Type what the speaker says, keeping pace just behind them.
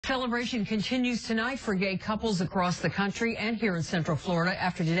Celebration continues tonight for gay couples across the country and here in Central Florida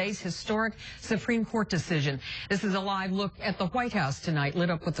after today's historic Supreme Court decision. This is a live look at the White House tonight, lit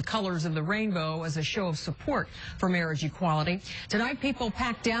up with the colors of the rainbow as a show of support for marriage equality. Tonight, people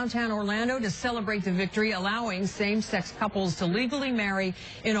packed downtown Orlando to celebrate the victory, allowing same-sex couples to legally marry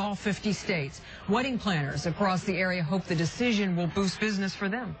in all 50 states. Wedding planners across the area hope the decision will boost business for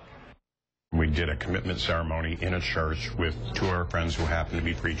them. We did a commitment ceremony in a church with two of our friends who happen to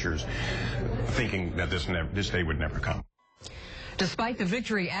be preachers, thinking that this day would never come. Despite the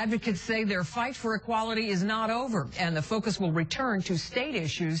victory, advocates say their fight for equality is not over, and the focus will return to state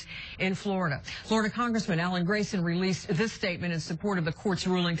issues in Florida. Florida Congressman Grayson released this statement in support of the court's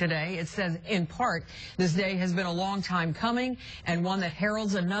ruling today. It says, in part, this day has been a long time coming and one that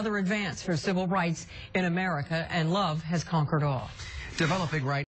heralds another advance for civil rights in America, and love has conquered all. Developing right